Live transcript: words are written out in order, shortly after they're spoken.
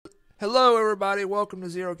Hello, everybody. Welcome to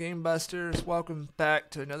Zero Game Busters. Welcome back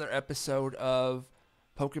to another episode of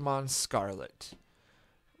Pokemon Scarlet.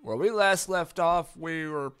 Where we last left off, we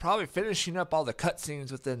were probably finishing up all the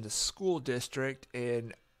cutscenes within the school district,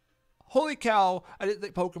 and holy cow, I didn't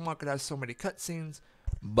think Pokemon could have so many cutscenes,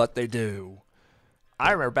 but they do.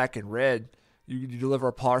 I remember back in Red, you deliver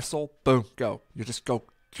a parcel, boom, go. You just go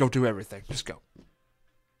do everything. Just go.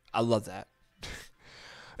 I love that.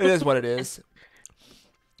 It is what it is.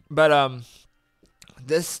 But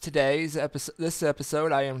this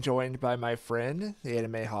episode, I am joined by my friend, the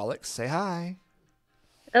Animeholics. Say hi.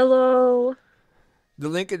 Hello. The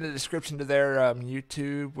link in the description to their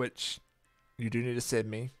YouTube, which you do need to send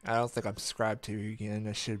me. I don't think I'm subscribed to again.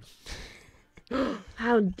 I should.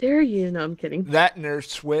 How dare you? No, I'm kidding. That and their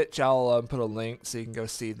Switch, I'll put a link so you can go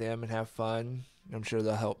see them and have fun. I'm sure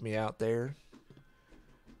they'll help me out there.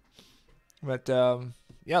 But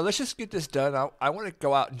yeah, let's just get this done. I want to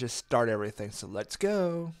go out and just start everything, so let's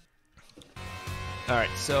go.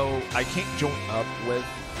 Alright, so I can't join up with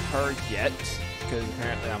her yet, because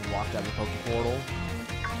apparently I'm locked out of the Poke Portal.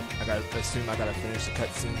 I assume I gotta finish the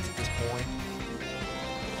cutscenes at this point.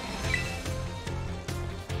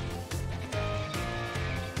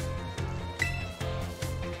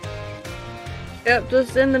 Yep,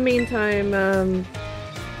 just in the meantime,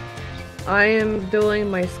 I am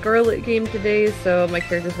doing my Scarlet game today, so my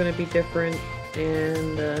character's gonna be different,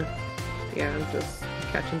 and yeah, I'm just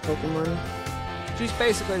catching Pokemon. She's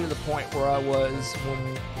basically to the point where I was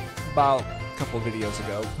about a couple of videos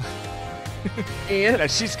ago. Yeah. Now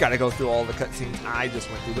she's got to go through all the cutscenes I just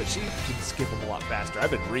went through, but she can skip them a lot faster.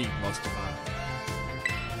 I've been reading most of mine.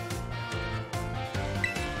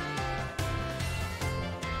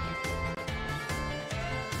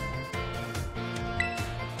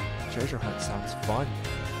 Treasure hunt sounds fun.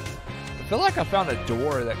 I feel like I found a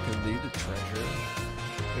door that could lead to treasure.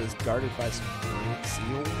 It was guarded by some green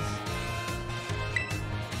seals.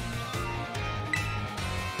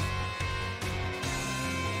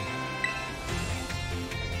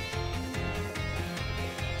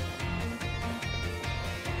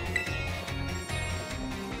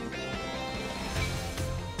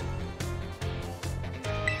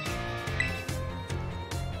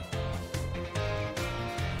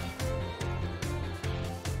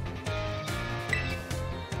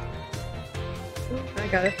 I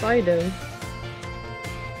got a Fido. You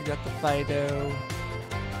got the Fido.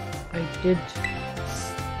 I did.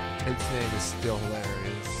 Its name is still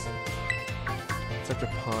hilarious. Such a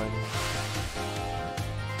pun.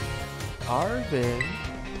 Arvin.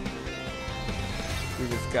 We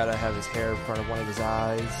just gotta have his hair in front of one of his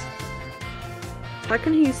eyes. How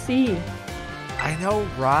can he see? I know,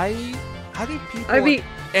 right? How do people...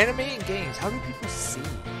 anime and games, how do people see?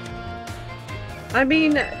 I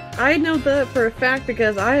mean, I know that for a fact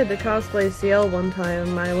because I had to cosplay CL one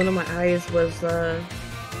time. One of my eyes was,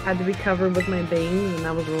 had to be covered with my bangs, and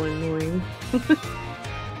that was really annoying.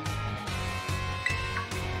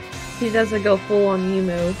 He doesn't go full on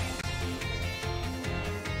emo.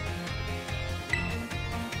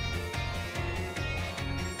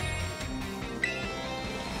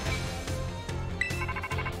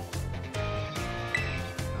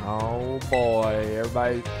 Oh boy,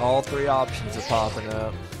 everybody, all three options are popping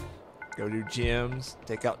up. Go do gyms,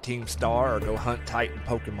 take out Team Star, or go hunt Titan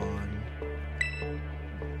Pokemon.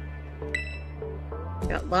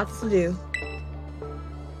 Got lots to do.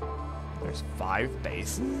 There's 5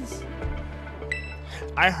 bases?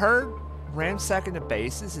 I heard ransacking the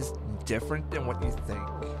bases is different than what you think.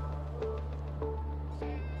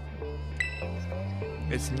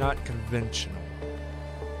 It's not conventional.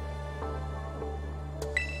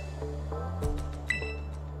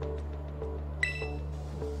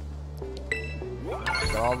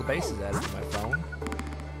 Got all the bases added to my phone.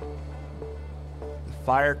 The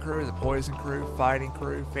fire crew, the poison crew, fighting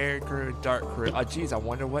crew, fairy crew, and dark crew. Oh geez, I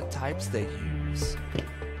wonder what types they use.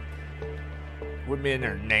 Wouldn't be in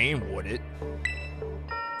their name, would it?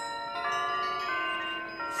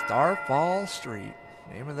 Starfall Street.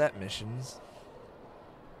 Name of that mission's.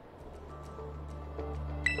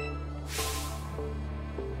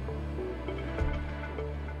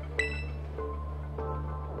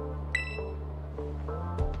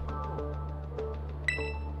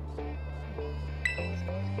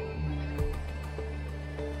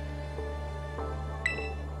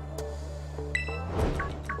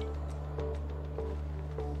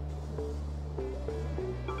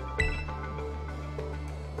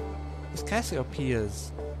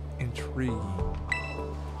 Cassiopeia's intriguing.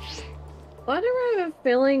 Why do I have a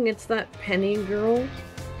feeling it's that Penny girl?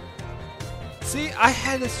 See, I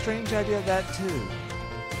had a strange idea of that too.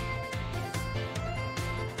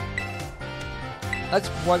 That's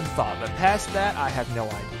one thought, but past that, I have no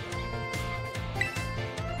idea.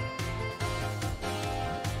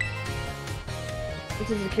 This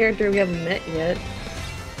is a character we haven't met yet.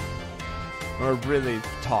 Or really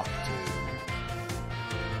talked to.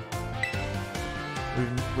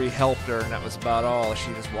 We helped her, and that was about all.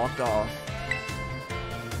 She just walked off.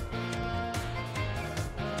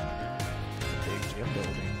 Big gym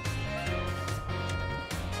building.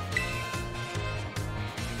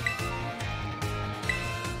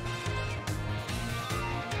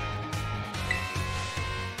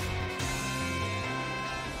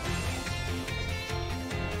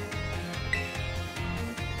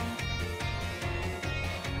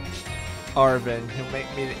 Arvin, he'll make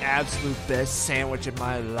me the absolute best sandwich in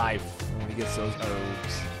my life when he gets those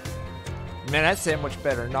herbs. Man, that sandwich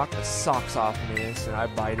better knock the socks off me the instant I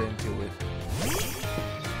bite into it.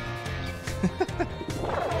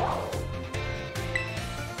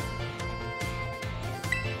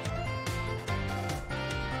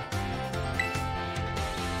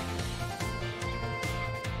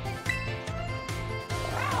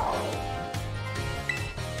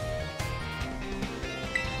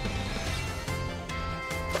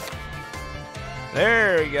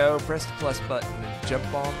 There you go. Press the plus button and jump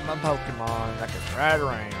on my Pokemon. I can ride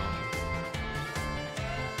around.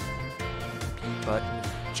 P button,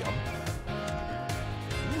 jump.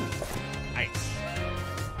 Ooh, nice.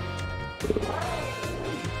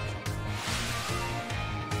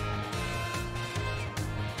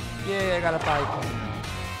 Yeah, I got a bike.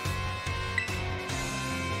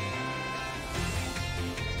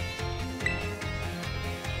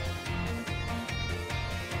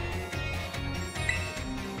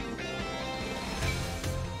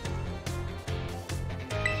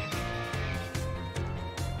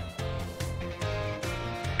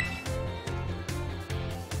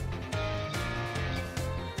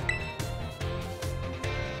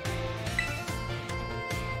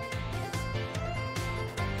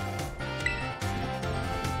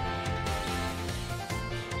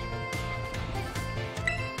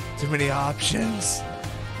 Too many options.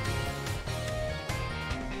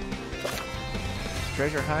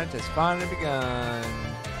 Treasure hunt has finally begun.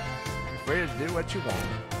 Ready to do what you want.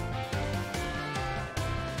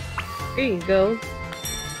 There you go.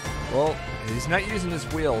 Well, he's not using his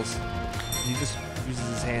wheels. He just uses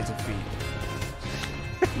his hands and feet.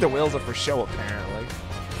 The wheels are for show, apparently.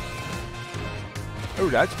 Oh,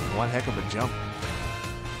 that's one heck of a jump.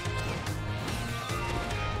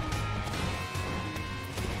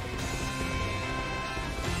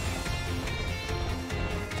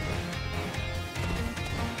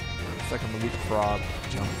 It's like I'm a leapfrog.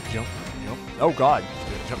 Jump, jump, jump. Oh god,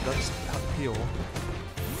 jump does uphill.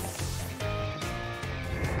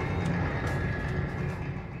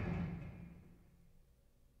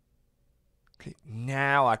 Okay,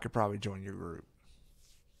 now I could probably join your group.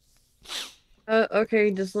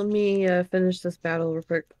 Okay, just let me finish this battle real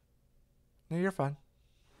quick. No, you're fine.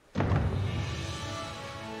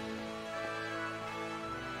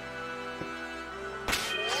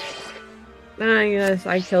 Yes,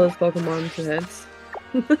 I kill his Pokemon to hits.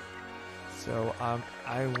 So,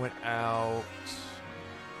 I went out.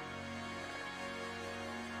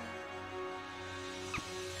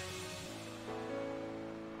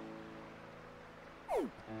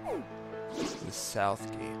 The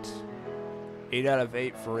South Gate. 8 out of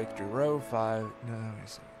 8 for Victory Row. 5. No, let me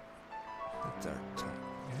see. That's our time.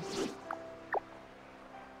 Okay.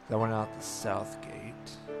 That went out the South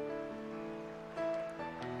Gate.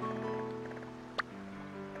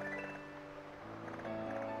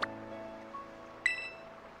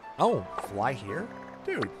 Oh, fly here?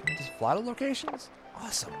 Dude, you just fly to locations?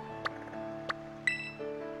 Awesome.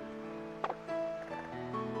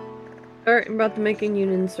 Alright, I'm about to make a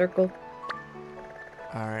Union Circle.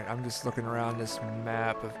 Alright, I'm just looking around this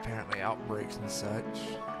map of apparently outbreaks and such.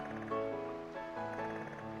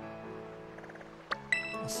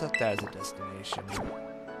 I'll set that as a destination.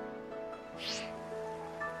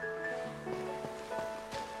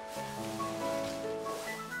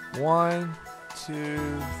 One, 2,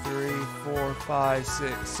 3, 4, 5,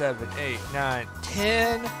 6, 7, 8, 9,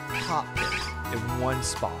 10 hot pits in one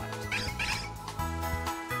spot.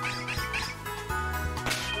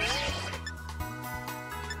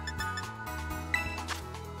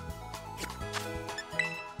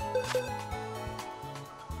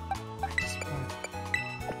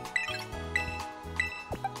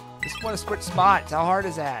 Just want to switch spots. How hard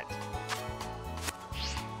is that?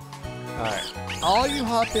 Alright. All you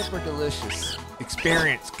hot pip are delicious.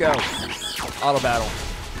 Experience, go. Auto battle.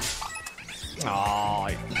 Aw,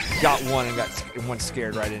 I got one and got one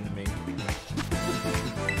scared right into me.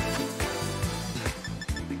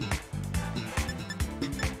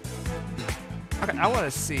 I want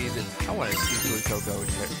to see where Coco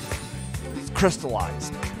goes here. It's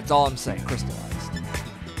crystallized. That's all I'm saying. Crystallized.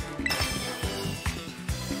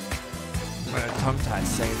 I'm gonna tongue tie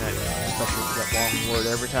saying that long word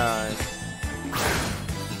every time.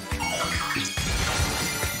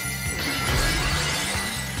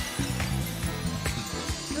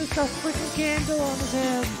 There's a freaking candle on his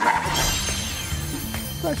head.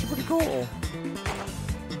 It's actually pretty cool.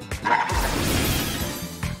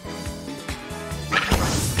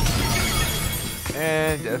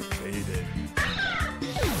 And defeated.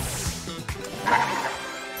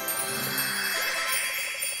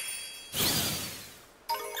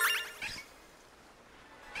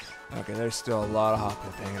 Okay, there's still a lot of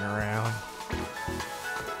Hoppet hanging around.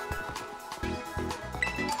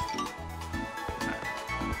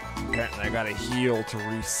 Apparently I gotta heal to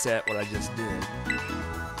reset what I just did.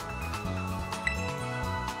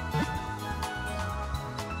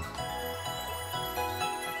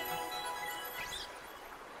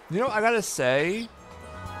 You know, I gotta say,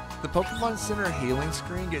 the Pokemon Center healing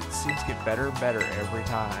screen seems to get better and better every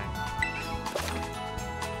time.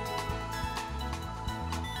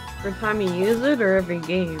 Every time you use it, or every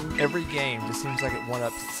game? Every game just seems like it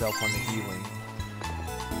one-ups itself on the healing.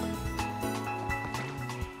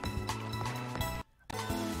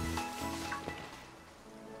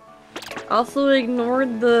 Also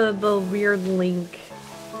ignored the weird link,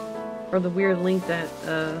 or the weird link that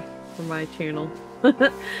for my channel.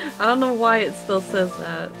 I don't know why it still says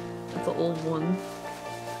that. It's an old one.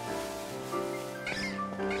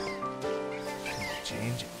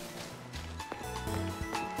 Change it.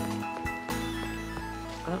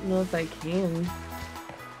 I don't know if I can.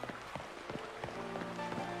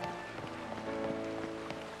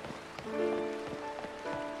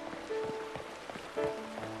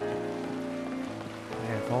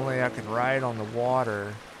 Man, if only I could ride on the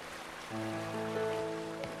water.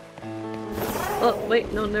 Oh,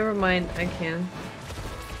 wait, no, never mind. I can.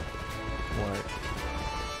 What?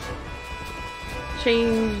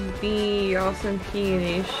 Change the awesome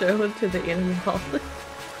P&A show to the animal.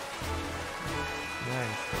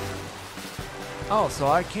 Nice. Oh, so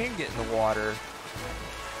I can get in the water.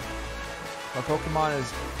 My Pokemon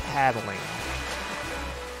is paddling.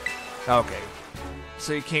 Okay.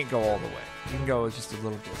 So you can't go all the way. You can go just a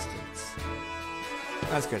little distance.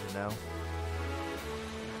 That's good to know.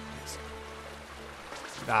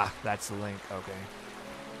 Ah, that's the link. Okay.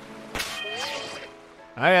 Oh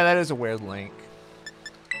yeah, that is a weird link.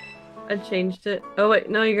 I changed it. Oh wait,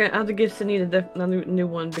 no, you're gonna have to give Sydney another new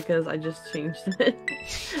one because I just changed it.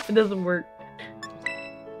 It doesn't work.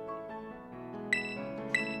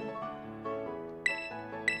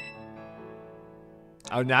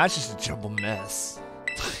 Oh, now it's just a jumbled mess.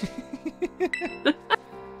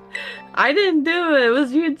 I didn't do it. It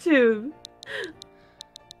was YouTube.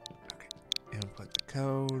 Okay, input the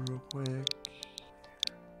code real quick.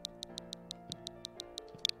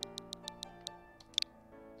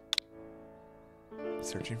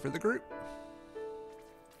 Searching for the group.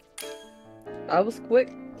 I was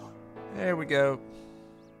quick. There we go.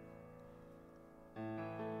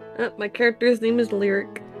 My character's name is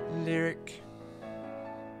Lyric. Lyric.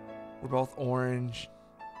 We're both orange.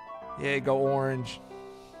 Yeah, go orange.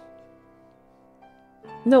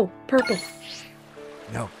 No, purple.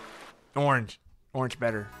 No. Orange. Orange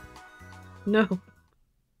better. No.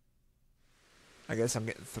 I guess I'm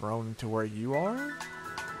getting thrown to where you are?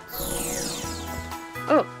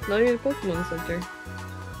 Oh, now you're in the Pokemon Center.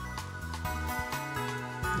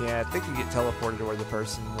 Yeah, I think you get teleported to where the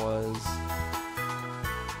person was.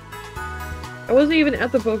 I wasn't even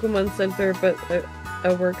at the Pokemon Center, but it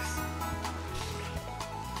works.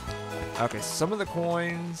 Okay, some of the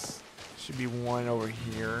coins should be one over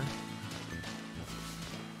here.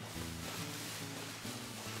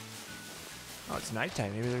 Oh, it's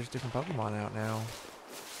nighttime. Maybe there's different Pokemon out now.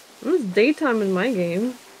 It was daytime in my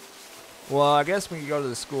game. Well, I guess when you go to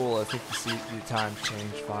the school, I think the time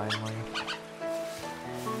changed finally.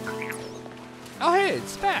 Oh, hey,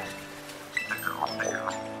 it's back.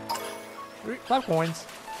 5 coins.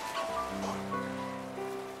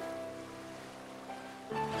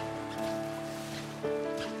 I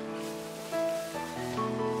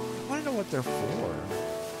want to know what they're for.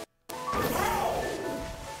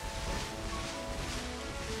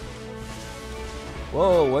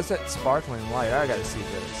 Whoa, what's that sparkling light? I gotta see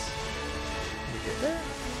this. Can we get there?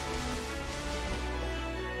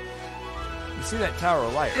 You see that tower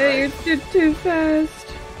of light, Hey, right? you're too fast.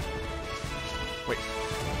 Wait,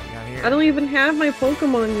 down here. I don't even have my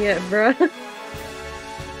Pokemon yet, bruh.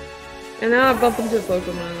 And now I bump into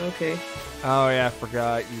Pokemon, okay. Oh yeah, I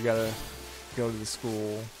forgot. You gotta go to the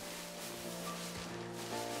school.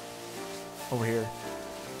 Over here.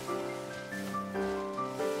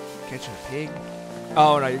 Catching a pig?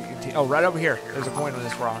 Oh, no. Oh, right over here. There's a coin on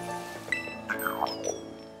this rock.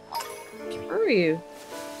 Where are you?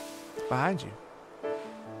 Behind you.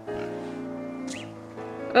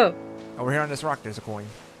 Oh. Over here on this rock, there's a coin.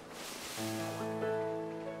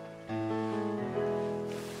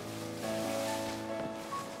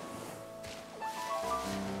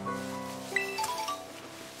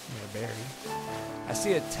 Berry. I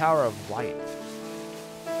see a tower of light.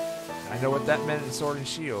 I know what that meant in Sword and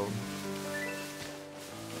Shield.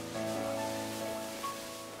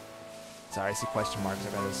 Sorry, I see question marks.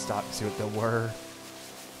 I gotta stop and see what they were.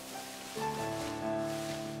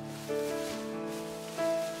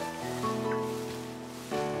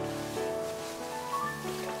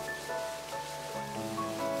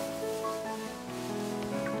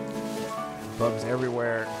 Bugs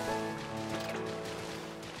everywhere.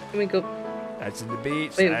 Let me go. That's in the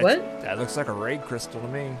beach. Wait, what? That looks like a raid crystal to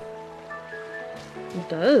me. It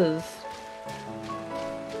does.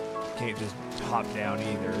 Can't just hop down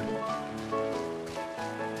either.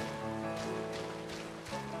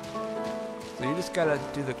 So you just gotta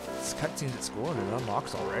do the cutscenes at school and it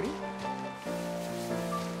unlocks already?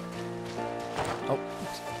 Oh,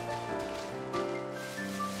 oops.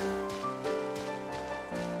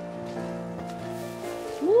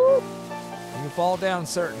 Woo! You can fall down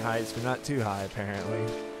certain heights, but not too high, apparently.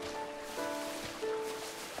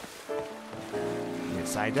 Get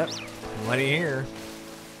signed up. Plenty here.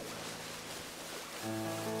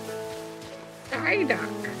 Hi, Doc.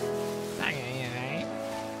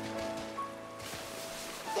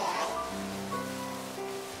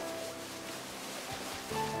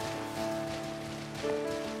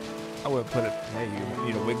 I would put it. Hey, you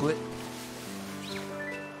need a wiglet?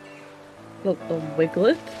 The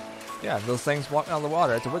wiglet? Yeah, those things walking out of the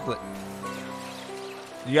water. It's a wiglet.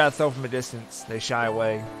 You gotta throw from a distance. They shy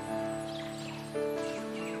away.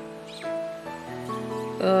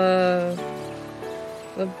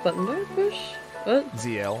 What button do I push? What?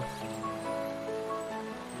 ZL.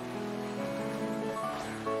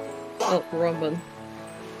 Oh, wrong button.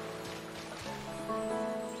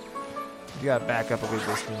 You gotta back up a good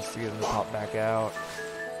distance to get them to pop back out.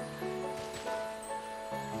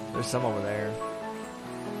 There's some over there.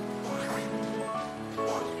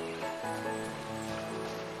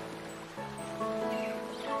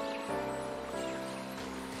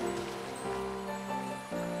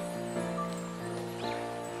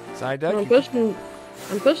 Side duck. I'm pushing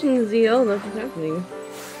the ZL, nothing's happening.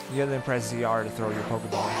 You gotta then press ZR to throw your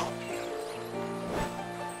Pokeball.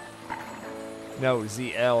 No,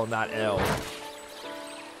 ZL, not L.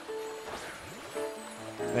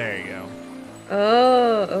 There you go.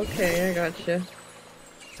 Oh, okay, I gotcha.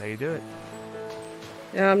 That's how you do it.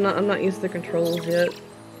 Yeah, I'm not used to the controls yet.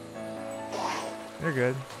 You're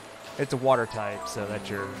good. It's a water type, so that's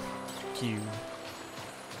your cue.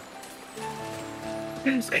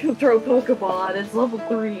 I'm just gonna throw a Pokeball at it. It's level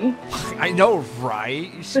 3. I know,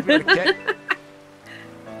 right? You should be able to catch.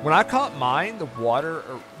 When I caught mine, the water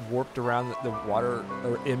warped around the water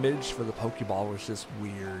image for the Pokeball was just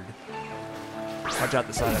weird. Watch out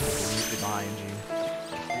the side of it behind you.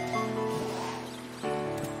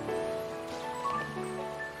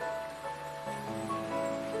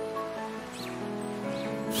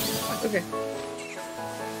 Okay.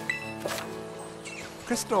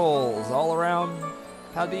 Crystals all around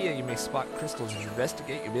Paldea. You may spot crystals and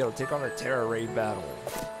investigate. You'll be able to take on a Tera raid battle.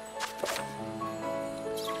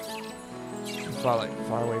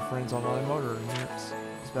 Far away friends online motor units.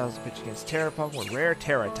 This battle's pitch against Tera Pokemon with rare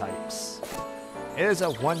Tera types. It is a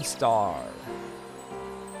 1-star.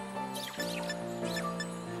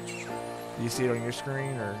 Do you see it on your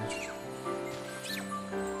screen or?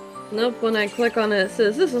 Nope, when I click on it, it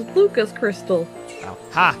says, this is Lucas Crystal. Oh,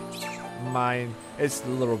 ha! Mine. It's the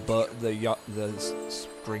little bug, the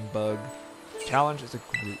string bug. Challenge is a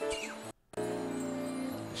group. It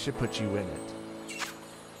should put you in it.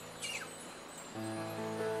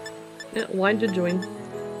 Yeah, why'd you join?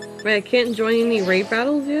 Wait, I can't join any raid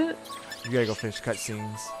battles yet? You gotta go finish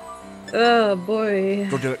cutscenes. Oh boy.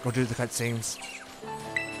 Go do it. Go do the cutscenes.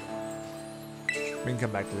 We can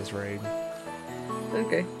come back to this raid.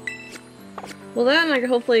 Okay. Well then I can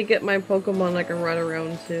hopefully get my Pokemon I can run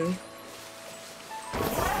around to.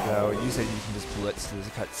 So you said you can just blitz through the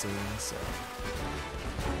cutscenes. So.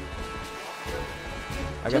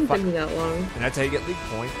 Shouldn't take me that long. And that's how you get league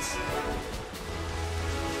points.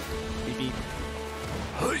 Beep beep.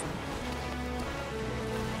 Hey.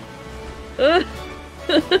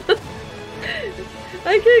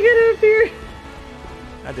 I can't get up here.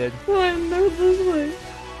 I did. Why? No, this way.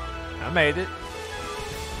 I made it.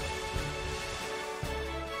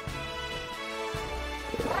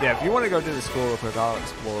 Yeah, if you want to go to the school real quick, I'll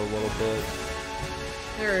explore a little bit.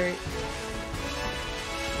 Alright.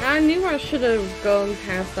 I knew I should have gone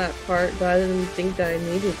past that part, but I didn't think that I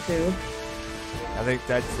needed to. I think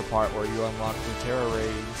that's the part where you unlock the Tera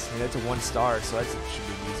raids. I mean, that's a 1-star, so that should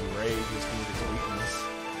be an easy raid. You just need its weakness.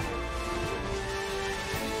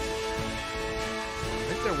 I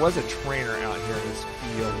think there was a trainer out here in this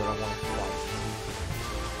field that I want to fight.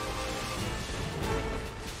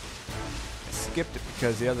 I skipped it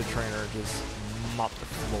because the other trainer just mopped the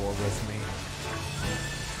floor with me.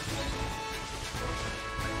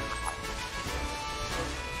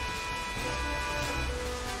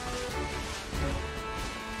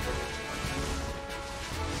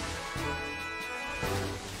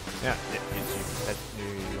 Yeah, that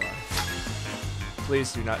knew you are.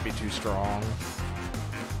 Please do not be too strong.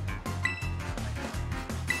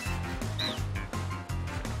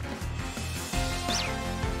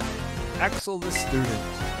 Axel the student.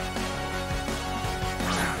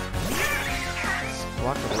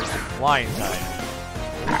 Block the flying type.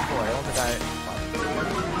 Boy, I don't think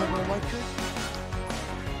have electric.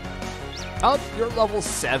 Oh, you're level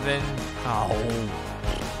 7. Oh.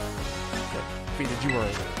 Defeated you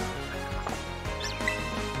early.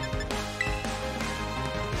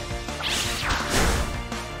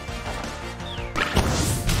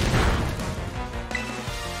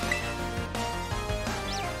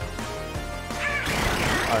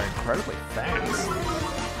 Are incredibly fast.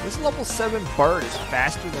 This level 7 bird is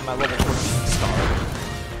faster than my level 14 star.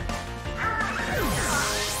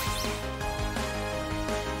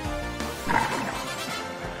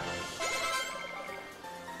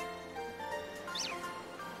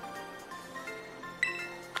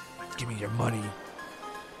 Give me your money.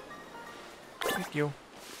 Thank you.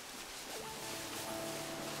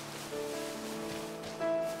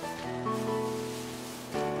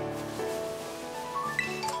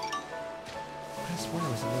 There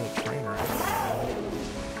was another trainer.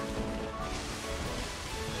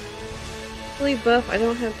 Holy buff, I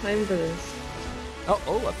don't have time for this.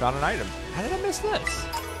 Oh, I found an item. How did I miss this?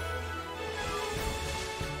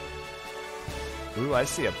 Ooh, I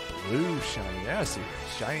see a blue shiny. Yeah, I see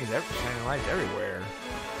shining lights everywhere.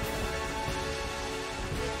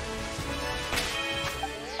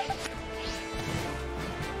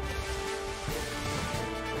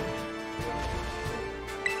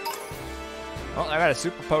 Well, I got a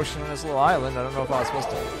super potion on this little island. I don't know if I was supposed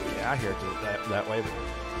to be out here that way, but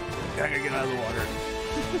I gotta get out of the water.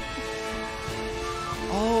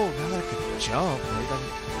 Oh, now that I can jump.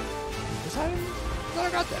 This item? I thought I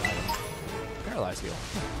got that item. Paralyzed heal.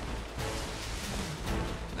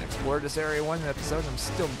 I explored this area one episode and I'm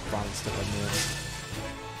still finding stuff I missed.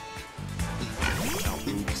 Oh,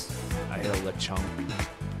 oops. I hit a Lechonk.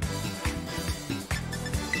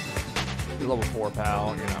 You're level 4,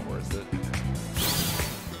 pal. You're not worth it.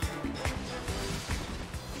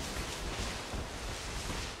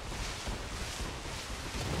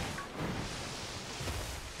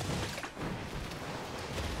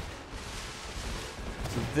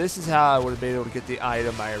 This is how I would have been able to get the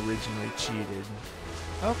item I originally cheated.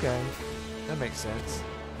 Okay, that makes sense.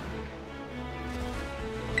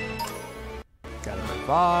 Gotta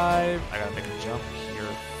revive. I gotta make a jump here.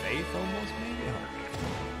 Faith almost, maybe?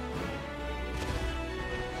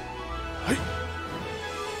 Hey.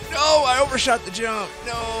 No, I overshot the jump.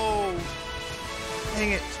 No.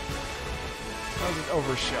 Dang it. That was an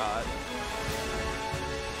overshot.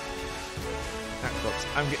 Not close.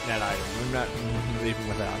 I'm getting that item. I'm not leaving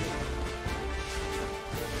without it.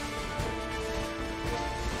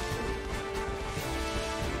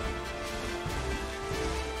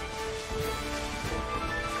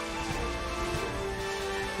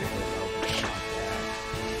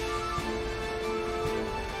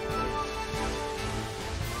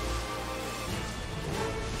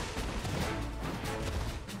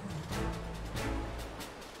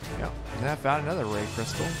 Yeah, and then I found another ray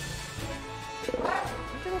crystal.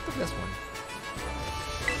 Look at this one.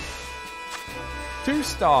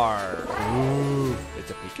 2-star. Ooh, it's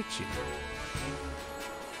a Pikachu.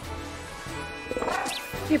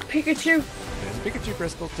 Hey, Pikachu. There's a Pikachu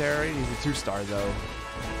crystal, Tera. He's a 2-star though.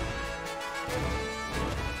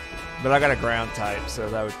 But I got a ground type, so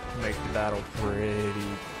that would make the battle pretty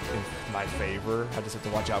in my favor. I just have to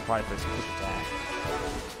watch out probably for his quick attack.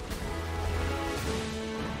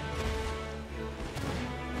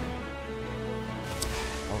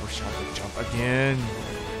 Overshot the jump again.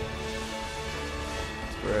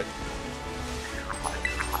 Screw it.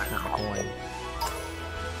 Coin.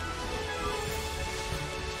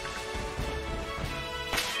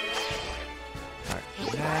 Alright,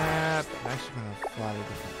 nap. I'm actually gonna fly to a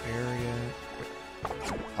different area.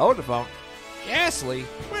 Hold the phone. Ghastly?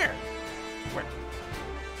 Where?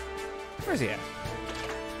 Where's he at?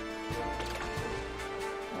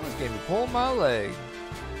 Almost gave me pull my leg.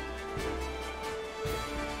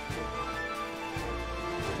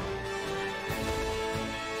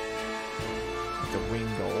 The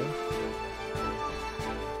Wingull.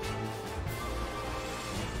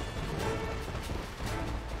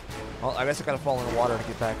 Well, I guess I gotta fall in the water to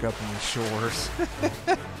get back up on the shores.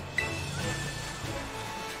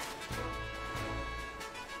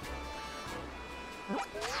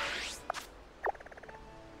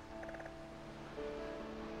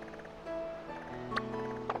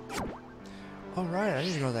 Alright, I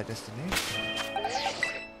need to go to that destination.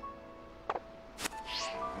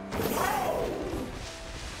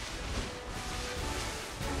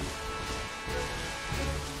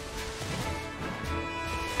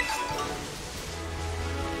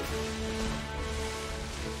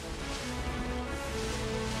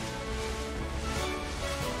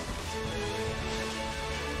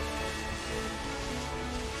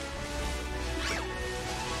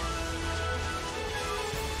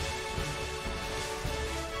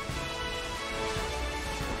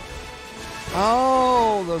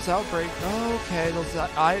 Oh, those outbreak. Okay, those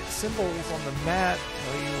symbols on the map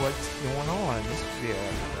tell you what's going on. This would be a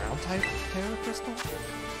ground type Tera crystal.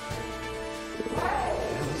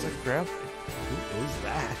 Yeah, looks like a ground. Who is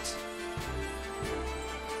that?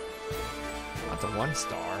 Not the 1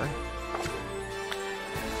 star.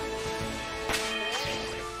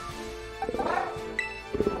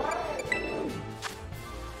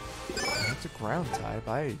 That's a ground type.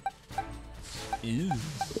 I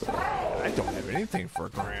don't have anything for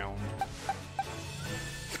ground.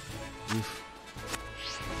 Oof.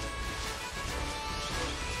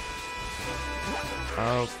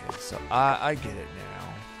 Okay, so I get it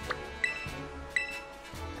now.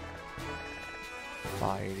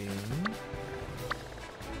 Fighting.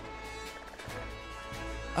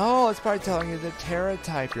 Oh, it's probably telling you the Tera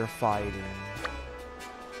type you're fighting.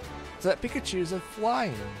 So that Pikachu's a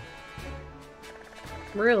flying.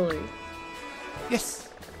 Really? Yes.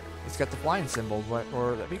 It's got the flying symbol,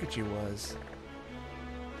 or that Pikachu was.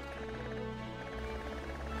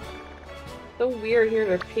 So weird here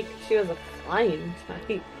to Pikachu as a flying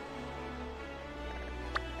type.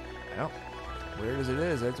 Well, weird as it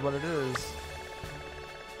is, that's what it is.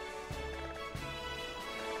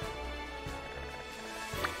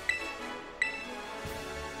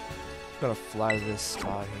 Gotta fly to this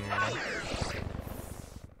spot here.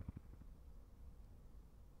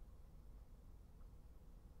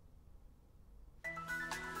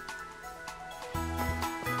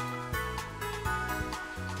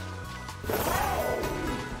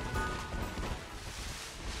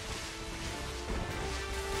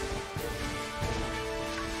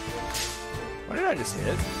 What did I just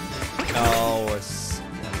hit? Oh,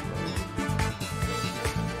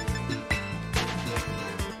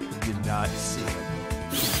 did not see it.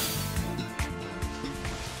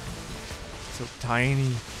 So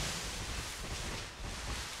tiny.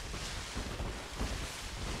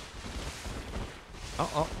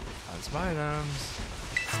 Oh, that's my items.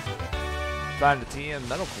 Find a TM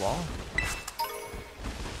Metal Claw.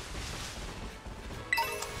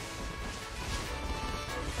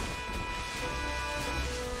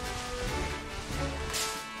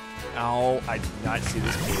 Oh, I did not see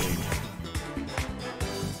this pig.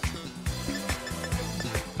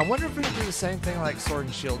 I wonder if we can do the same thing like Sword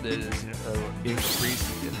and Shield did, is increase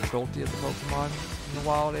the difficulty of the Pokemon in the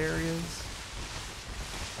wild areas.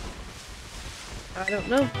 I don't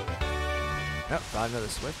know. Yep, found another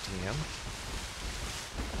Swift TM.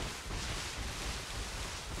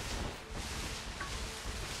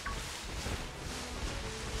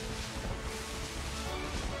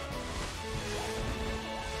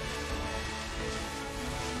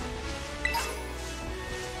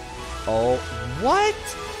 Oh, what?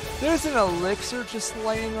 There's an elixir just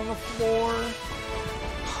laying on the floor?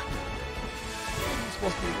 It's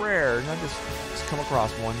supposed to be rare, and I just come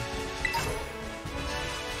across one.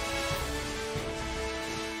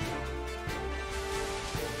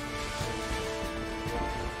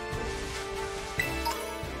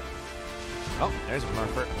 Oh, there's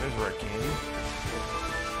rare candy.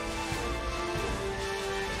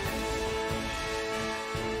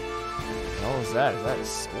 What the hell is that? Is that a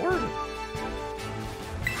sword?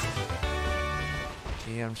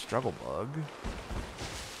 TM Struggle Bug.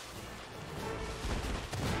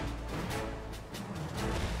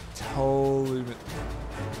 Totally.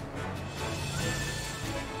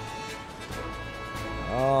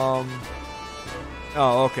 Oh,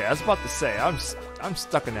 okay. I was about to say I'm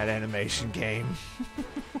stuck in that animation game.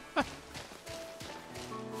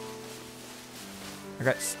 I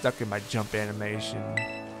got stuck in my jump animation.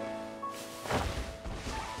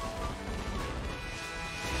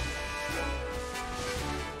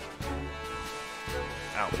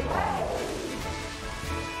 Ow.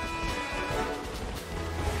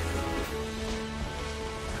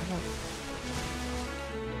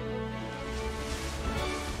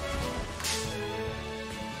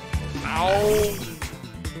 Ow!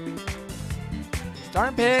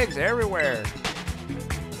 Darn pigs everywhere.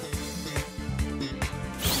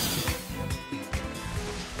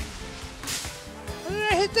 What did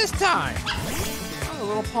I hit this time? Oh, a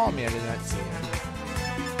little palmy I did not see.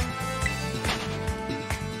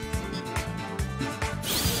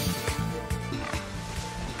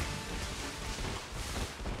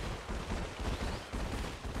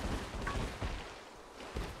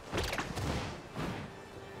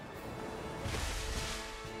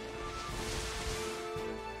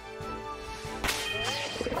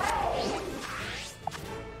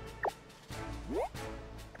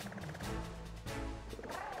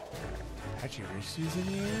 Pachirisus in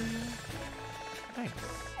the area? Nice.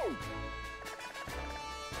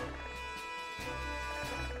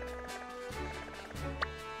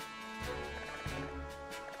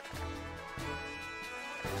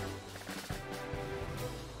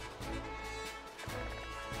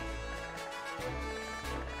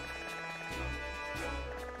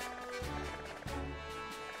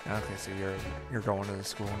 Okay, so you're going to the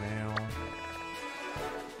school now.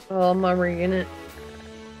 Oh, I'm reading it.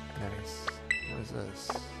 Nice. What is this?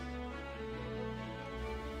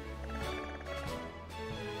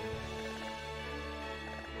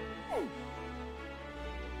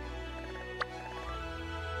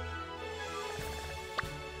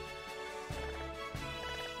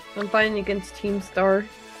 I'm fighting against Team Star.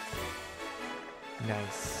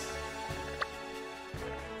 Nice.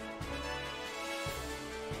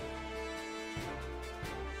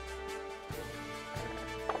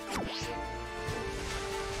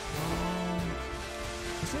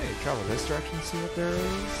 Travel this direction, see what there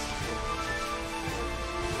is.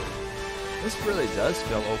 This really does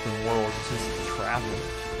feel open world, it's just travel.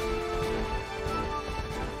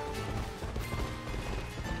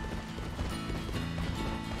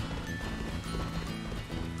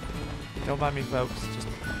 Don't mind me, folks, just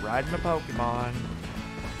riding a Pokemon.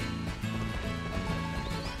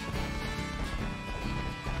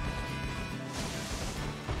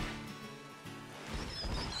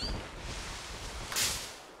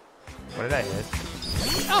 What did I hit?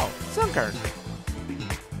 Oh, Sunkern.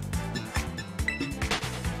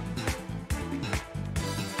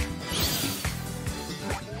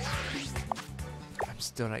 I'm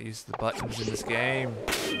still not used to the buttons in this game.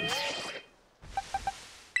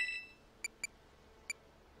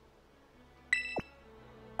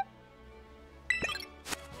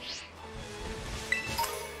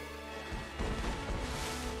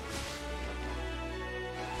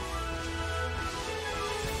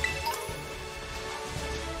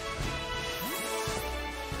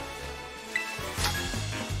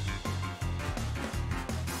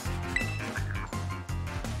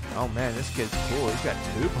 Oh man, this kid's cool. He's got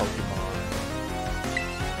 2 Pokemon.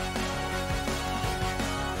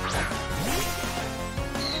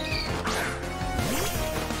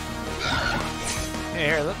 Hey,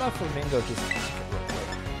 here, let my flamingo just kick it real quick.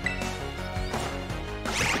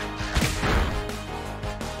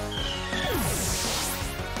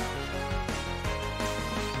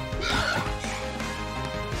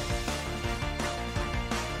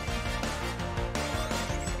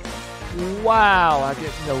 Wow, I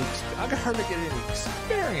can hardly get any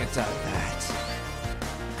experience out of that.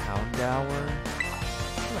 Houndour.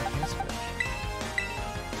 Ooh, I can switch.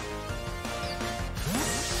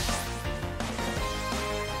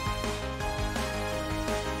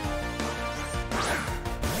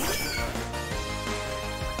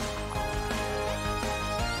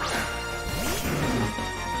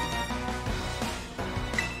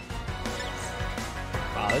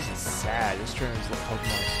 Wow, this is sad. This trainer is like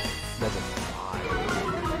Pokemon level 5.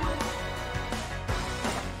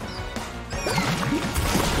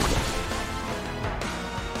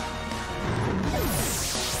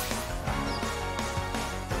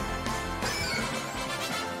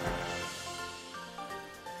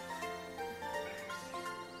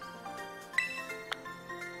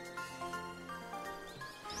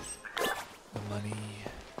 The money.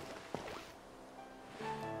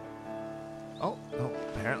 Oh,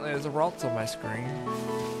 apparently there's a Ralts on my screen.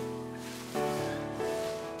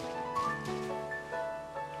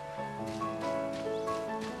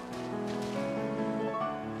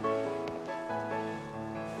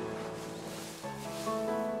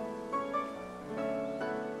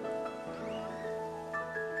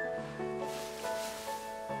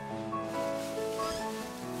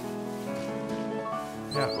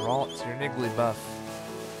 Yeah, Ralts, your Niggly buff.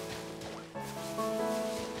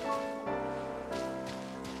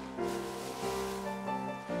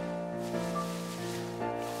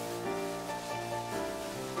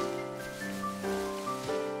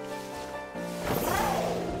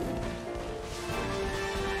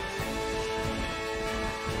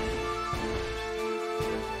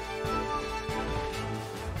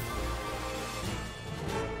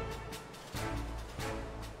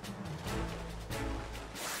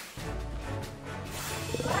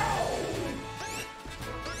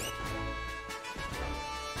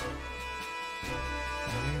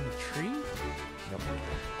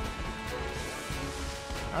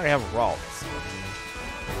 I already have Ralts.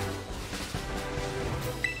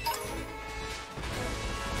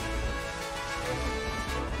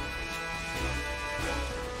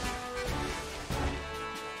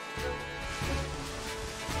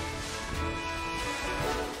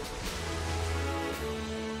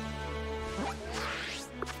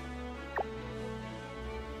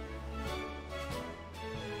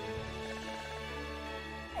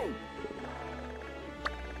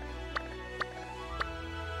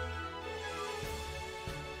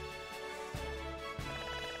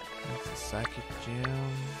 Psychic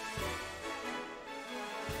Gem.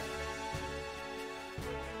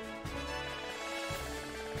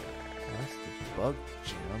 That's the Bug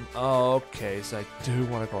Gem. Oh, okay, so I do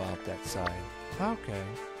want to go out that side. Okay.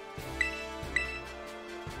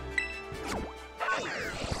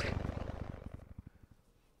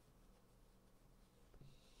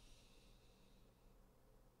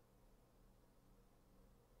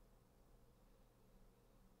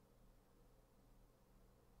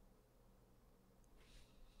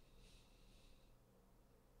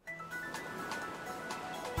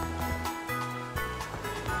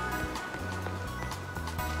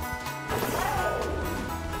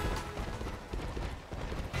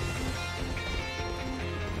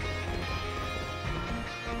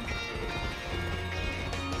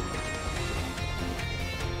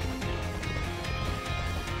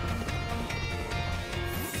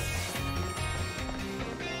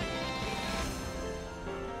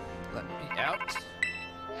 Out.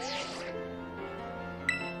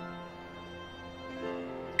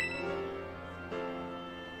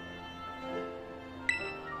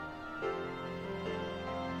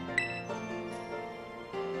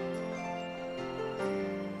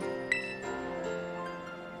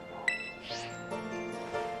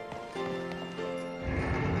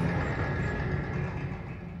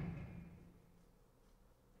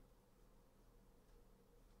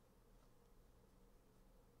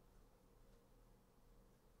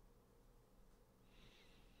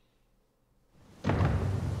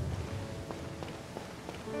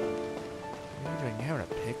 Having a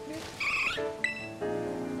picnic?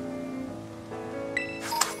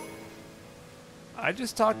 I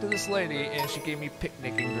just talked to this lady and she gave me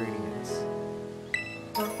picnic ingredients.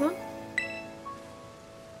 Uh-huh.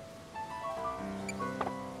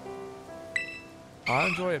 I'll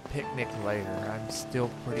enjoy a picnic later. I'm still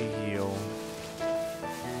pretty healed.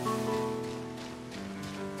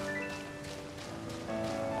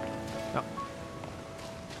 No.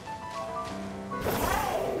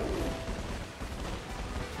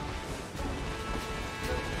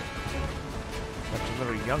 Bunch of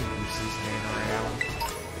little young gooses hanging around.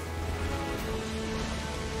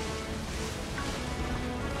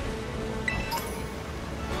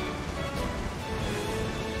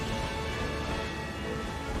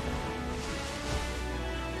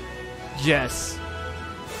 Yes.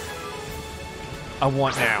 I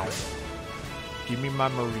want now. Give me my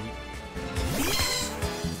Marie.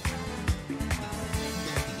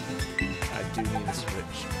 I do need a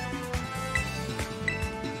switch.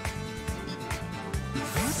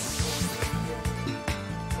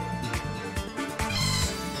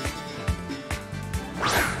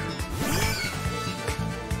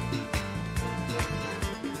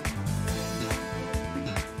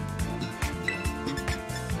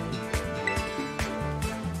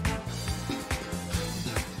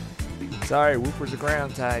 Sorry, Wooper's a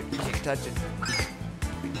ground type. You can't touch it.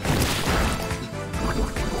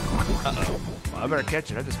 Uh-oh. Well, I better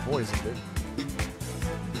catch it. I just poisoned it.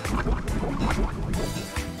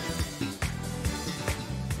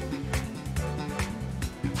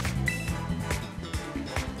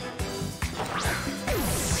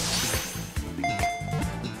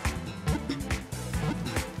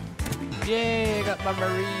 Yay, I got my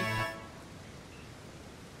Marie.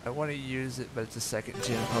 I want to use it, but it's a second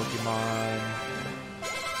gen Pokemon.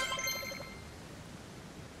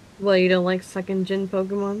 Well, you don't like second gen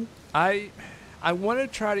Pokemon? I want to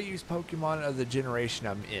try to use Pokemon of the generation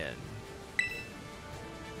I'm in.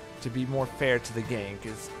 to be more fair to the game,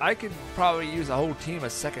 because I could probably use a whole team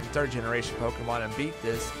of second, third generation Pokemon and beat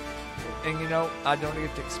this, and you know, I don't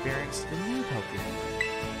get to experience the new Pokemon.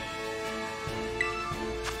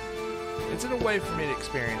 It's in a way for me to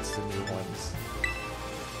experience the new ones.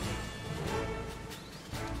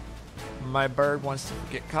 My bird wants to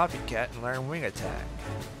forget Copycat and learn Wing Attack.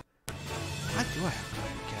 Why do I have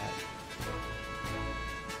Copycat?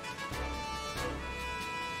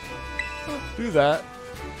 Oh, do that.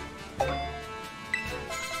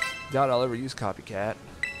 Doubt I'll ever use Copycat.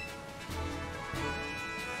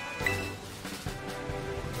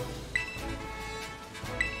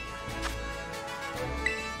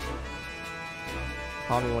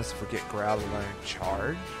 Tommy wants to forget Growl to learn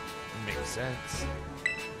Charge. Makes sense.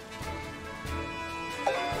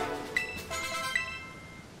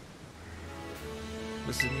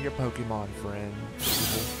 Listen to your Pokemon, friend.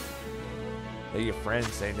 They're your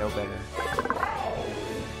friends, they know better.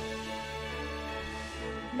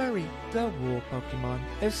 Murray, the wool Pokemon.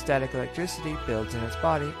 If static electricity builds in its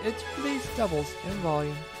body, its release doubles in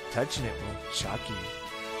volume. Touching it will shock you.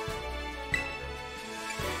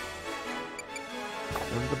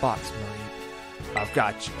 Go to the box, Murray. I've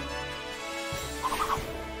got you.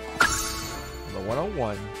 The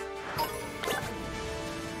 101.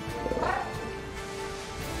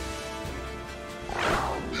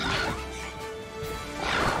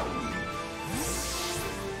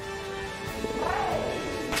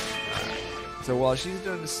 So while she's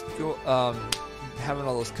doing the school, having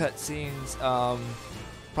all those cutscenes,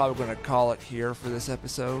 probably going to call it here for this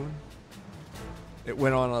episode. It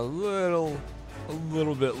went on a little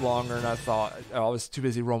bit longer than I thought. I was too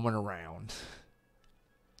busy roaming around.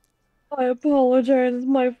 I apologize, it's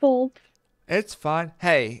my fault. It's fine.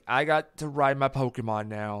 Hey, I got to ride my Pokemon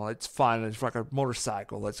now. It's fine. It's like a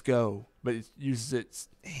motorcycle. Let's go. But it uses its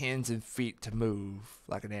hands and feet to move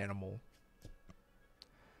like an animal.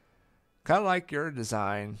 Kind of like your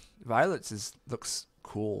design. Violet's looks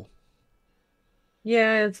cool.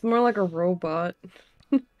 Yeah, it's more like a robot.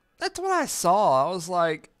 That's what I saw.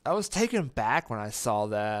 I was taken back when I saw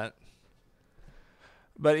that.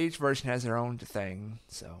 But each version has their own thing,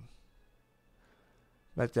 so.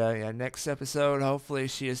 But yeah, next episode, hopefully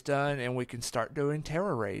she is done and we can start doing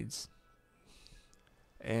Tera raids.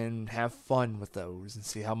 And have fun with those and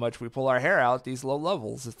see how much we pull our hair out at these low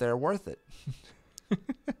levels, if they're worth it.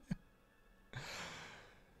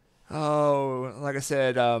 Oh, like I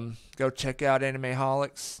said, go check out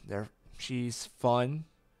Animeholics. She's fun.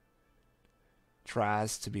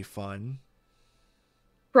 Tries to be fun.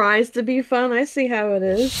 Tries to be fun. I see how it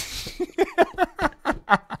is.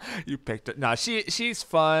 You picked it. No, she's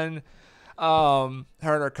fun. Her and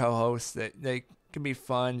her co-hosts, they can be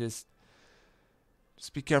fun. Just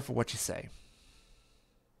be careful what you say.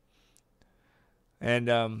 And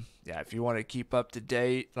yeah, if you want to keep up to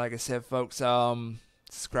date, like I said, folks,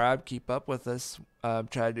 subscribe, keep up with us.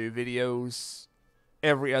 Try to do videos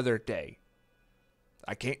every other day.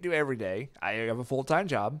 I can't do every day. I have a full-time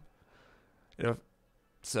job.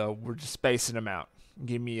 So we're just spacing them out.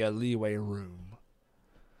 Give me a leeway room.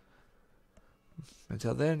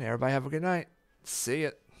 Until then, everybody have a good night. See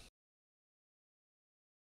ya.